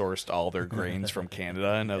that they sourced all their grains from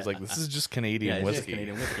Canada, and I was like, this is just Canadian whiskey.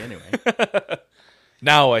 Canadian whiskey anyway.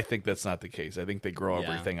 Now I think that's not the case. I think they grow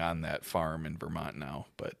everything on that farm in Vermont now,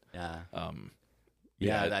 but at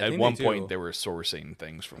one point they were sourcing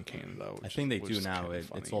things from Canada. I think they do now. Funny,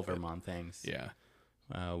 it's all Vermont things. Yeah.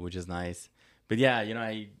 Which is nice. But yeah,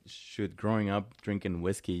 growing up drinking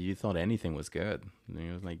whiskey, you thought anything was good.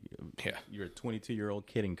 It was like, you're a 22-year-old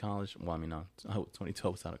kid in college. Well, I mean, no, 22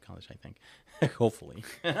 I was out of college, I think. Hopefully.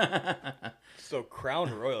 So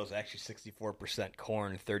Crown Royal is actually 64%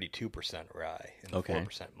 corn, 32% rye, and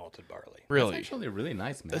 4% malted barley. Really? That's actually a really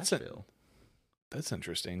nice mash bill. That's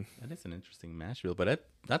interesting. That is an interesting mash bill, but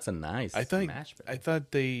that's a nice mash bill. I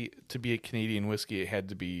thought to be a Canadian whiskey, it had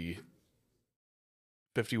to be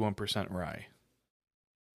 51% rye.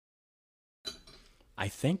 I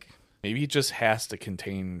think maybe it just has to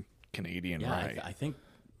contain Canadian rye. I think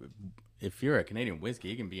if you're a Canadian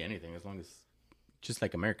whiskey, it can be anything as long as, just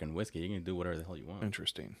like American whiskey, you can do whatever the hell you want.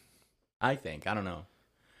 Interesting. I think. I don't know.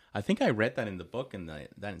 I think I read that in the book in that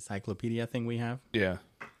encyclopedia thing we have. Yeah.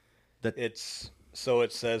 It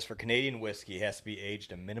says for Canadian whiskey, it has to be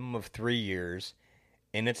aged a minimum of 3 years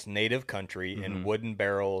in its native country in wooden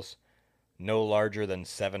barrels no larger than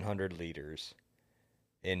 700 liters.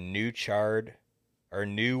 In new,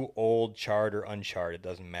 old, charred, or uncharred, it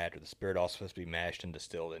doesn't matter. The spirit also has to be mashed and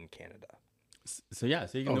distilled in Canada. So you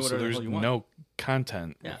can do whatever the hell you want. No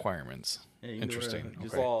content requirements. Yeah, interesting.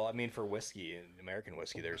 Okay. Well, I mean, for whiskey, American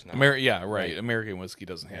whiskey, there's not. Right. American whiskey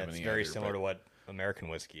doesn't have any. It's very similar to what American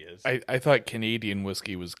whiskey is. I thought Canadian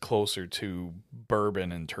whiskey was closer to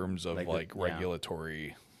bourbon in terms of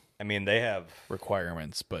regulatory. I mean, they have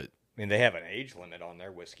requirements, but they have an age limit on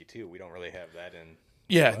their whiskey too. We don't really have that in.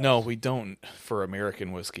 Yeah, no, we don't for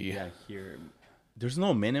American whiskey. Yeah, here there's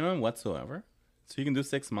no minimum whatsoever. So you can do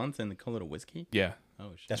 6 months and call it a whiskey? Yeah.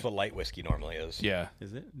 Oh shit. That's what light whiskey normally is. Yeah.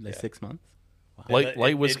 Is it? 6 months? Wow.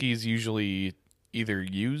 Light whiskey is usually either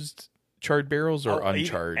used charred barrels or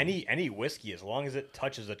uncharred. Any whiskey, as long as it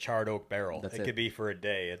touches a charred oak barrel, it could be for a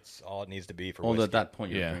day. It's all it needs to be for whiskey. Although at that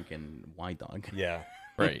point you're drinking White Dog. Yeah.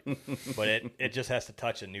 Right. But it just has to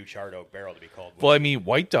touch a new charred oak barrel to be called whiskey. Well, I mean,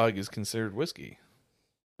 White Dog is considered whiskey.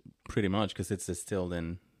 Pretty much, because it's distilled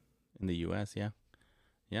in the U.S., yeah.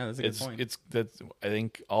 Yeah, that's a good point. I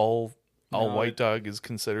think all White Dog is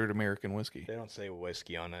considered American whiskey. They don't say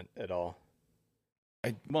whiskey on it at all.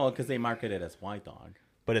 Because they market it as White Dog.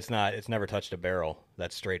 But it's not. It's never touched a barrel.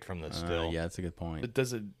 That's straight from the still. Yeah, that's a good point. It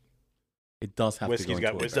does it. It does have to go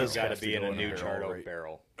into Whiskey's got to be in a new charred oak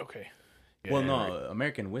barrel. Okay. Yeah, well, no,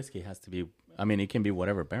 American whiskey has to be. I mean, it can be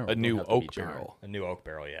whatever barrel. A new oak barrel. A new oak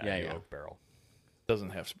barrel. Yeah. A new oak barrel.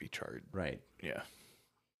 Doesn't have to be charred. Right. Yeah.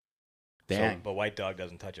 Dang. But White Dog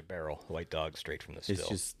doesn't touch a barrel. White Dog straight from the still.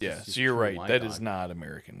 It's so you're right. That is not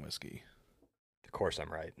American whiskey. Of course, I'm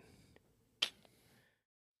right.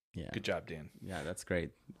 Yeah. Good job, Dan. Yeah, that's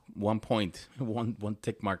great. 1 point, one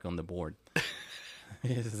tick mark on the board.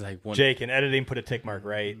 It's like Jake, in editing, put a tick mark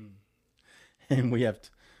right. And we have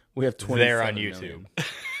 27 there on million. YouTube.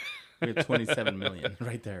 We have 27 million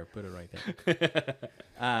right there. Put it right there.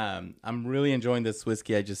 I'm really enjoying this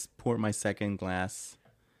whiskey. I just poured my second glass.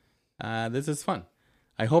 This is fun.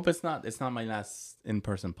 I hope it's not my last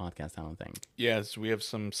in-person podcast, I don't think. Yes, we have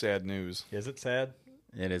some sad news. Is it sad?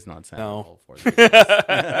 It is not sad No.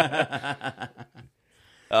 at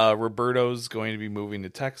all. Roberto's going to be moving to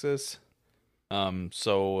Texas.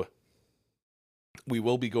 So we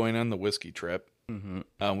will be going on the whiskey trip.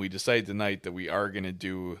 Mm-hmm. We decided tonight that we are going to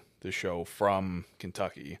do the show from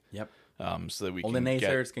Kentucky. Yep. So that we All can the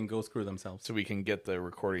naysayers can go screw themselves. so we can get the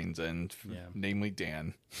recordings in, namely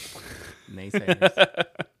Dan. Naysayers.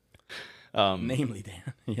 Namely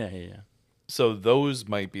Dan. Yeah. So those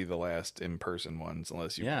might be the last in-person ones,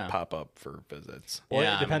 unless you pop up for visits. Well,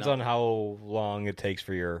 Yeah, it depends on how long it takes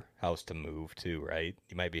for your house to move, too, right?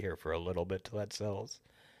 You might be here for a little bit till that sells.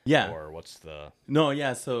 Yeah. Or what's the... No,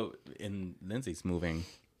 yeah, so Lindsay's moving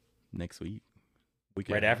next week.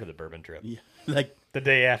 Right after the bourbon trip. Yeah, like the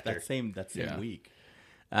day after. That same week.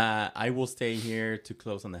 I will stay here to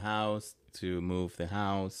close on the house, to move the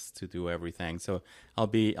house, to do everything. So I'll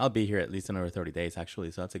be here at least another 30 days,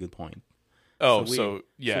 actually. So that's a good point. Oh, so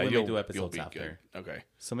we you'll do episodes be after. Good. Okay.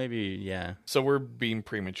 So maybe, yeah. So we're being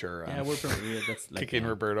premature. That's like kicking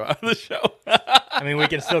Roberto out of the show. I mean, we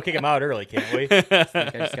can still kick him out early, can't we?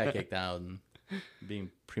 I just got kicked out and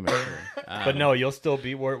being premature. But no, you'll still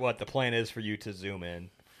be. What the plan is for you to zoom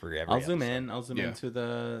in for every. I'll zoom into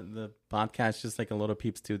the podcast, just like a lot of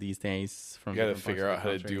peeps do these days. From you got to figure out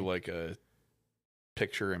how to do like a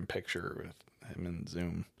picture-in-picture with him in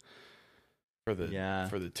Zoom for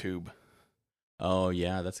the tube. Oh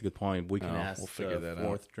yeah, that's a good point. We can ask we'll figure the that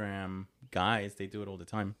Fourth Dram guys. They do it all the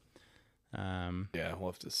time. Yeah, we'll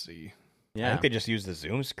have to see. Yeah, I think they just use the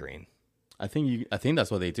Zoom screen. I think that's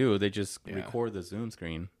what they do. They just record the Zoom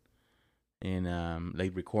screen, and they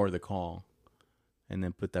record the call, and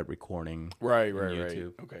then put that recording right.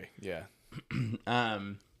 YouTube. Okay, yeah.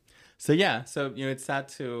 So it's sad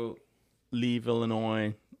to leave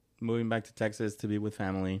Illinois, moving back to Texas to be with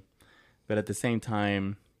family, but at the same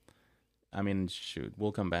time, I mean, shoot,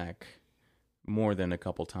 we'll come back more than a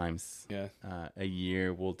couple times. Yeah. A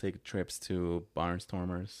year. We'll take trips to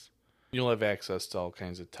Barnstormers. You'll have access to all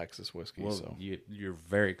kinds of Texas whiskey. Well, so you're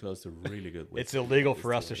very close to really good whiskey. It's illegal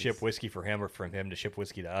for us to ship whiskey for him or from him to ship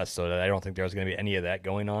whiskey to us, so I don't think there's going to be any of that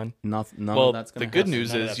going on. None of that's going to happen. The good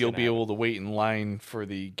news is you'll be able to wait in line for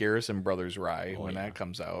the Garrison Brothers rye when that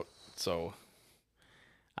comes out. So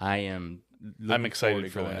I'm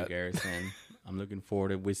excited for going that. To Garrison. I'm looking forward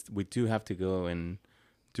to it. We do have to go and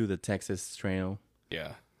do the Texas Trail.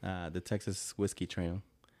 Yeah. The Texas Whiskey Trail.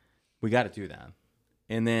 We got to do that.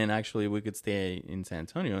 And then actually we could stay in San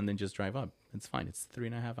Antonio and then just drive up. It's fine. It's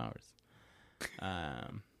 3.5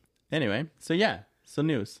 hours. Anyway, so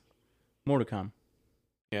news. More to come.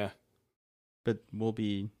 Yeah. But we'll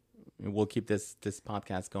keep this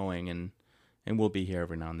podcast going and we'll be here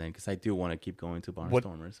every now and then because I do want to keep going to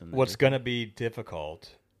Barnstormers. What's going to be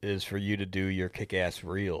difficult is for you to do your kick-ass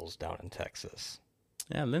reels down in Texas.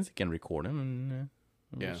 Yeah, Lindsay can record them and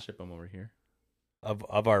we'll ship them over here.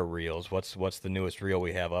 Of our reels, what's the newest reel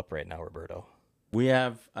we have up right now, Roberto? We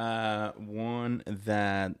have one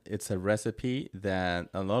that it's a recipe that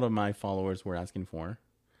a lot of my followers were asking for.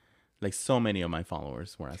 Like so many of my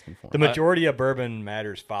followers were asking for. The majority of Bourbon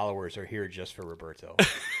Matters followers are here just for Roberto.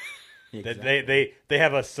 Exactly. They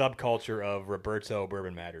have a subculture of Roberto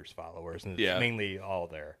Bourbon Matters followers, and it's mainly all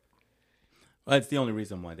there. Well, it's the only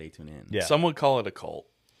reason why they tune in. Yeah. Some would call it a cult.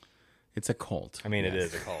 It's a cult. I mean, it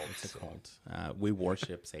is a cult. It's a cult. We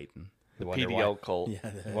worship Satan. The PDL cult.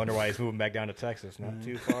 Yeah, I wonder why he's moving back down to Texas, not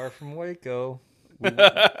too far from Waco.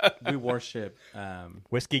 We worship...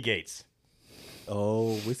 Whiskey Gates.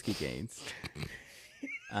 Oh, Whiskey Gates.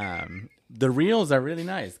 The reels are really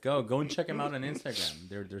nice. Go and check them out on Instagram.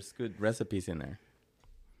 There's good recipes in there.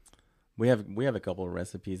 We have a couple of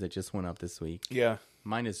recipes that just went up this week. Yeah.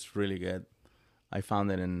 Mine is really good. I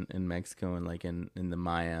found it in Mexico and like in the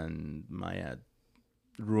Maya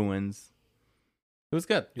ruins. It was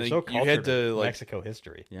good. You're so cultured. You had to Mexico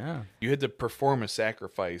history. Yeah. You had to perform a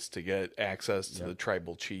sacrifice to get access to the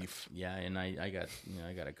tribal chief. Yeah, and I got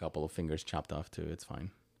a couple of fingers chopped off too. It's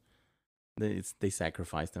fine. They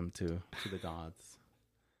sacrificed them to the gods.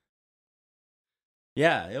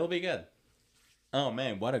 Yeah, it'll be good. Oh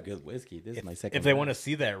man, what a good whiskey! This is my second. If they want to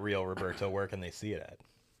see that reel, Roberto, where can they see it at?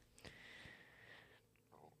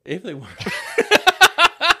 If they want.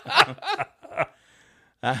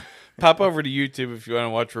 Pop over to YouTube if you want to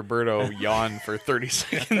watch Roberto yawn for 30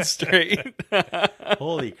 seconds straight.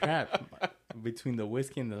 Holy crap. Between the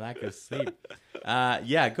whiskey and the lack of sleep.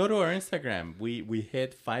 Go to our Instagram. We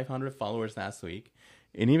hit 500 followers last week.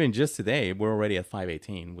 And even just today, we're already at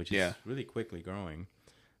 518, which is really quickly growing.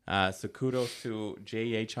 So kudos to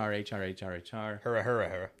JHRHRHRHR. Hurrah, hurrah,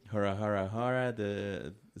 hurrah. Hurrah, hurrah, hurrah.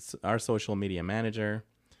 Our social media manager.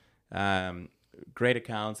 Great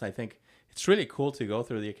accounts. I think it's really cool to go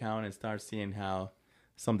through the account and start seeing how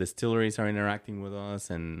some distilleries are interacting with us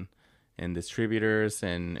and distributors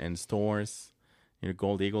and stores. You know,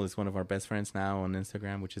 Gold Eagle is one of our best friends now on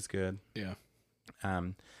Instagram, which is good. Yeah.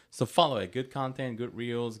 So follow it. Good content, good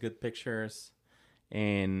reels, good pictures,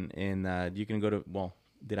 and you can go to. Well,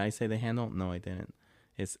 did I say the handle? No, I didn't.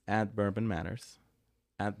 It's at Bourbon Matters,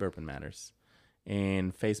 at Bourbon Matters,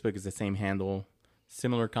 and Facebook is the same handle.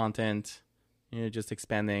 Similar content, just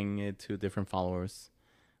expanding it to different followers.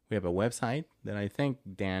 We have a website that I think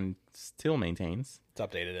Dan still maintains. It's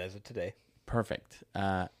updated as of today. Perfect.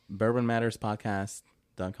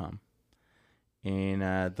 bourbonmatterspodcast.com.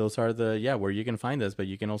 And those are where you can find us, but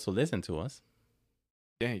you can also listen to us.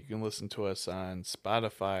 Yeah, you can listen to us on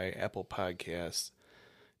Spotify, Apple Podcasts,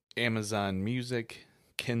 Amazon Music,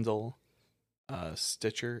 Kindle,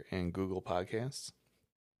 Stitcher, and Google Podcasts.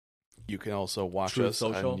 You can also watch Truth us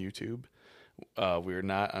Social. on YouTube. We are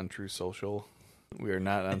not on True Social. We are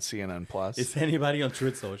not on CNN Plus. Is anybody on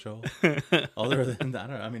Truth Social? Other than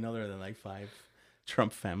other than like 5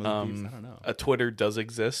 Trump family views? I don't know. A Twitter does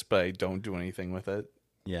exist, but I don't do anything with it.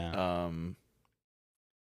 Yeah.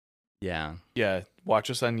 Yeah. Watch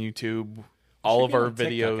us on YouTube. All of our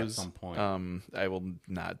videos. At some point. I will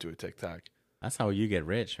not do a TikTok. That's how you get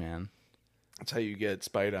rich, man. That's how you get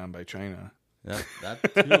spied on by China. That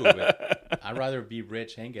too. But I'd rather be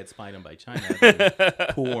rich and get spied on by China than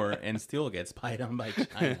poor and still get spied on by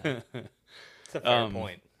China. It's a fair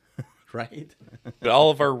point. Right? But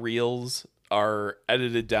all of our reels are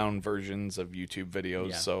edited down versions of YouTube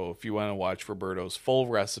videos. Yeah. So if you want to watch Roberto's full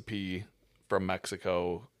recipe from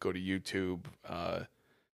Mexico, go to YouTube. And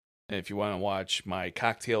if you want to watch my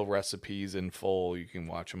cocktail recipes in full, you can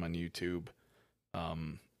watch them on YouTube.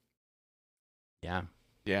 Yeah.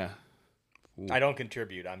 Ooh. I don't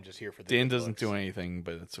contribute. I'm just here for the Dan doesn't do anything,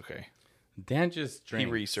 but it's okay. Dan just drinks.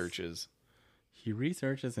 He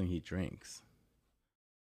researches. And he drinks.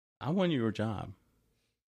 I want your job.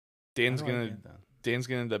 Dan's gonna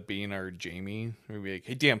end up being our Jamie. We'll be like,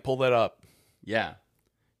 hey Dan, pull that up. Yeah.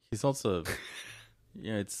 He's also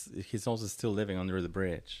he's also still living under the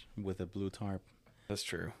bridge with a blue tarp. That's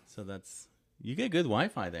true. So you get good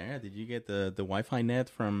Wi-Fi there. Did you get the Wi-Fi net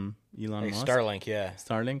from Elon Musk? Starlink, yeah.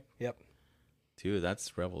 Starlink? Yep. Dude,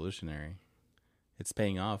 that's revolutionary. It's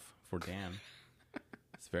paying off for Dan.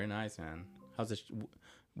 It's very nice, man.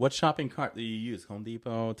 What shopping cart do you use? Home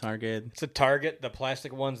Depot, Target? It's a Target. The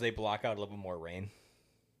plastic ones, they block out a little bit more rain.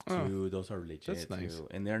 Dude, those are legit. That's nice. Too.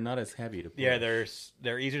 And they're not as heavy to push. Yeah, they're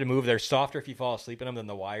easier to move. They're softer if you fall asleep in them than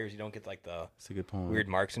the wires. You don't get like That's a good point. weird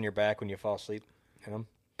marks in your back when you fall asleep in them.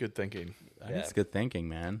 Good thinking. That's good thinking,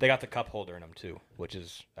 man. They got the cup holder in them too, which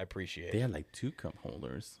is I appreciate. They had like 2 cup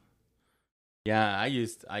holders. Yeah, I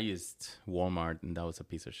used Walmart, and that was a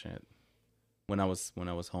piece of shit. When I was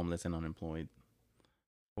homeless and unemployed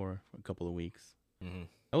for a couple of weeks,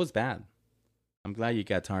 That was bad. I'm glad you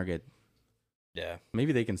got Target. Yeah,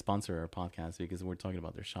 maybe they can sponsor our podcast because we're talking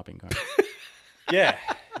about their shopping cart. yeah.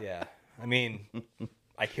 I mean,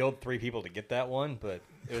 I killed 3 people to get that one, but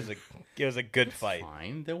it was a good fight.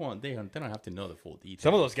 Fine, they don't have to know the full details.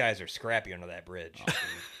 Some of those guys are scrappy under that bridge.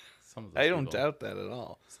 I don't doubt that at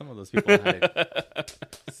all. Some of those people had it.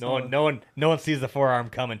 No one sees the forearm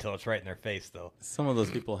coming until it's right in their face, though. Some of those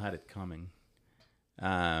people had it coming.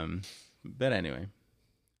 But anyway,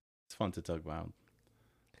 it's fun to talk about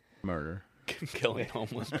murder, killing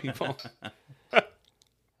homeless people.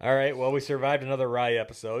 All right. Well, we survived another rye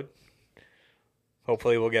episode.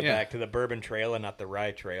 Hopefully, we'll get back to the Bourbon Trail and not the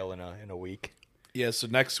Rye Trail in a week. Yeah. So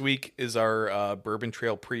next week is our Bourbon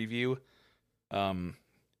Trail preview.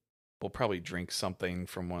 We'll probably drink something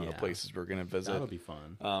from one of the places we're going to visit. That'll be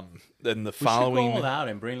fun. Then the we following... should go all out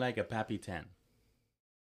and bring like a Pappy 10.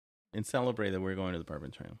 And celebrate that we're going to the Bourbon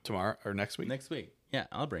Trail. Tomorrow or next week? Next week. Yeah,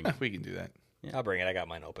 I'll bring it. We can do that. Yeah. I'll bring it. I got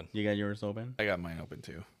mine open. You got yours open? I got mine open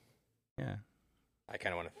too. Yeah. I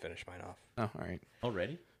kind of want to finish mine off. Oh, all right.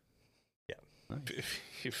 Already? Yeah. Nice.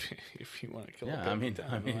 If you want to kill it. Yeah, I mean,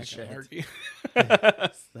 shit.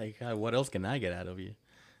 It's like, what else can I get out of you?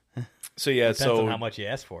 So, yeah, Depends on how much you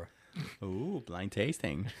ask for. Ooh, blind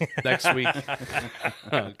tasting. Next week.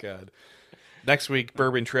 Oh, God. Next week,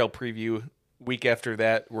 Bourbon Trail preview. Week after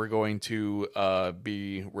that, we're going to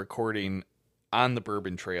be recording on the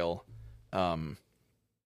Bourbon Trail. I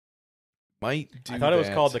thought it was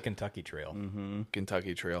called the Kentucky Trail. Mm-hmm.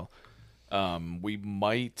 Kentucky Trail. We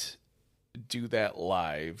might do that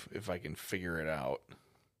live if I can figure it out.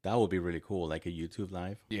 That would be really cool, like a YouTube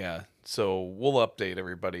live. Yeah. So we'll update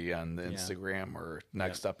everybody on the Instagram or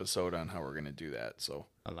next episode on how we're going to do that. So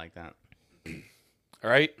I like that. All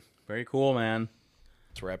right. Very cool, man.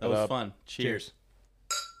 Let's wrap it up. That was up. fun. Cheers.